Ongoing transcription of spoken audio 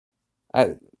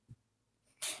I,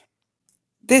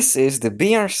 this is the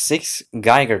BR-6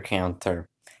 Geiger counter.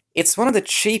 It's one of the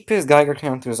cheapest Geiger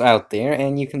counters out there,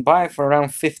 and you can buy it for around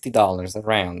 $50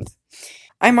 around.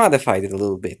 I modified it a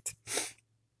little bit.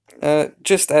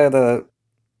 Just add a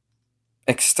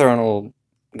external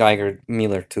Geiger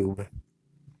Miller tube.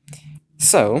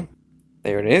 So,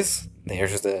 there it is.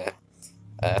 There's the,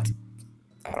 I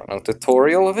don't know,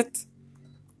 tutorial of it.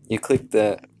 You click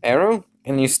the arrow,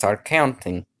 and you start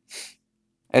counting.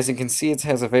 As you can see, it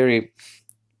has a very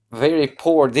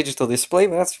poor digital display,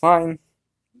 but that's fine.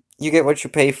 You get what you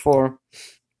pay for,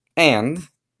 and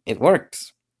it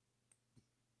works.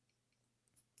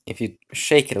 If you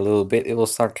shake it a little bit, it will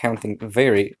start counting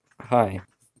very high.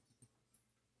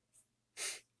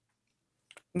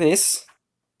 This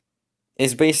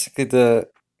is basically the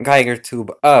Geiger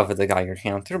tube of the Geiger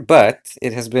counter, but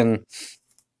it has been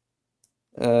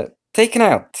taken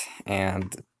out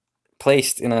and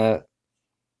placed in a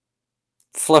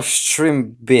flush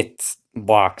trim bit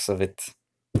box of it.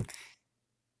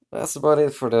 That's about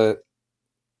it for the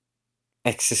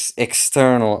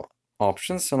external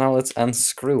options, so now let's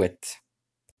unscrew it.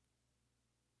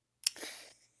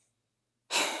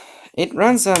 It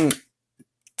runs on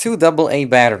 2 AA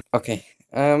batteries. Okay,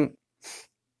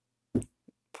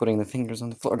 putting the fingers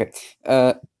on the floor. Okay,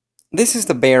 this is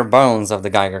the bare bones of the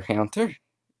Geiger counter.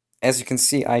 As you can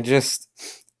see, I just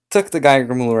took the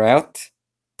Geiger Müller out,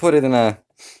 put it in a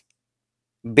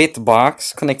bit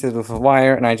box, connected it with a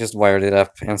wire, and I just wired it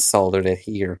up and soldered it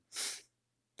here.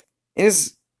 It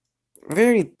is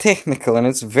very technical and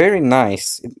it's very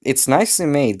nice. It's nicely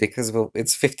made because, well,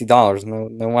 it's $50.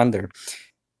 No wonder.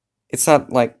 It's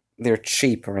not like they're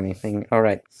cheap or anything.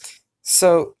 Alright,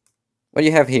 so what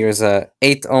you have here is a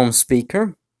 8-ohm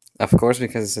speaker, of course,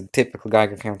 because it's a typical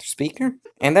Geiger counter speaker,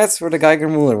 and that's where the Geiger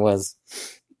Müller was.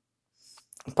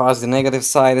 Pause the negative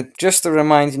side, just to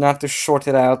remind you not to short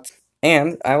it out,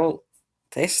 and I will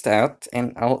test out,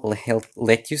 and I'll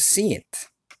let you see it.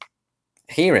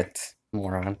 Hear it,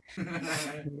 moron.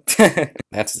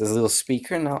 That's this little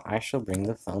speaker. Now I shall bring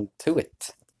the phone to it.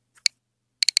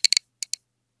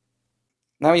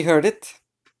 Now you heard it.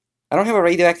 I don't have a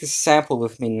radioactive sample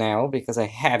with me now because I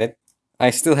had it. I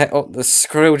still have. Oh, the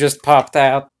screw just popped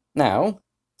out. Now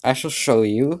I shall show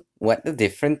you what the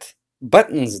different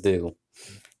buttons do.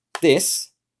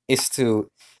 This is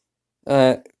to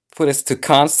put us to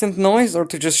constant noise or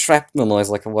to just shrapnel noise,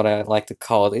 like what I like to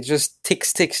call it. It just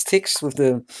ticks, ticks, ticks with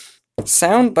the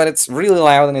sound, but it's really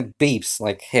loud and it beeps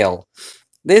like hell.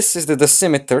 This is the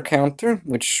dosimeter counter,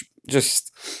 which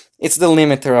just, it's the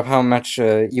limiter of how much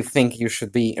you think you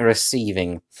should be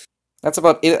receiving. That's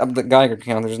about it of the Geiger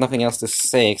counter. There's nothing else to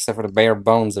say except for the bare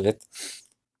bones of it.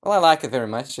 Well, I like it very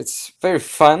much. It's very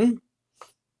fun.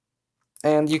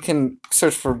 And you can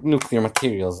search for nuclear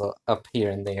materials up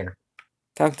here and there.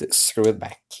 Time to screw it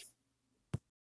back.